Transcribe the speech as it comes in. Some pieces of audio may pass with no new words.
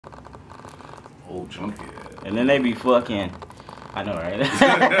Oh, chunky. And then they be fucking. I know, right?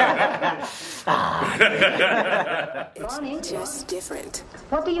 Bonnie, It's just different.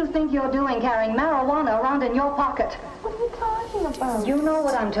 what do you think you're doing carrying marijuana around in your pocket? What are you talking about? You know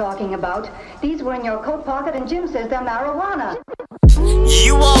what I'm talking about. These were in your coat pocket and Jim says they're marijuana.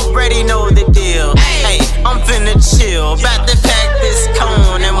 You already know the deal. Hey, I'm finna chill. About to pack this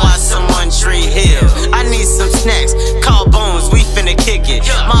cone and watch someone tree hill. I need some snacks. Call Bones, we finna kick it.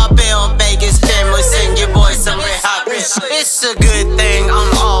 My Bell Vegas family, send your boy some red hot bitch. It's a good thing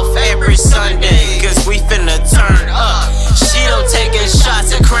I'm off every Sunday, cause we finna turn up. She don't taking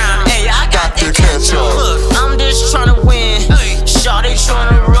shots at Crown. Hey, I got the catch up. Look, I'm just tryna win. Shawty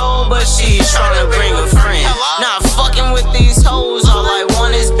tryna roll, but she tryna bring a friend. Not fucking with these hoes, all I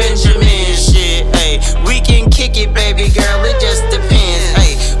want is Benjamin shit. Hey, we can kick it, baby girl, it just depends.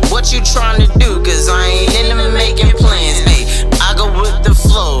 Hey, what you tryna do? Cause I ain't into making plans. Hey, I go with the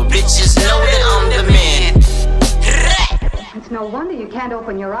flow, bitches know that I'm the man. It's no wonder you can't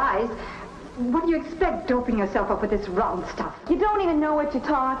open your eyes. What do you expect doping yourself up with this round stuff? You don't even know what you're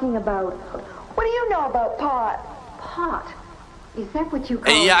talking about. What do you know about pot? Pot? Is that what you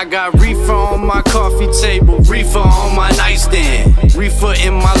call Hey, I got reefer on my coffee table, reefer on my nightstand, reefer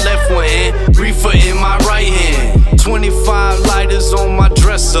in my left hand, reefer in my right hand. 25 lighters on my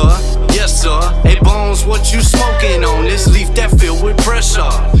dresser, yes sir. Hey Bones, what you smoking on? This leaf that filled with pressure.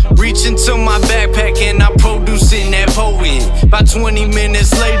 Reach into my backpack and I produce in that potent. About 20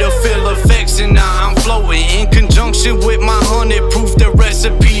 minutes later, feel effects and now I'm floating. In conjunction with my 100 proof, the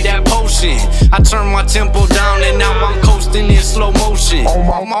recipe, that potion. I turn my tempo down and now I'm coasting in slow motion.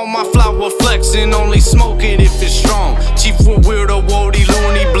 All my flower flexing, only smoke it if it's strong. Chief with Weirdo, Woody,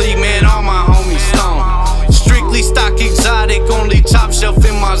 Looney, Bleak, man, all my homies stone. Strictly stock exotic, only top shelf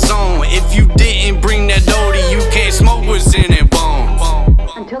in my zone. If you didn't bring that Doty, you can't smoke with Sinn-n-Bones.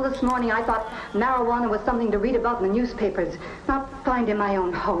 Until this morning, I thought marijuana was something to read about in the newspapers, not find in my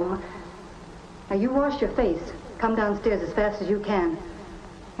own home. Now, you wash your face. Come downstairs as fast as you can.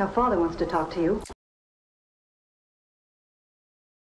 Your father wants to talk to you.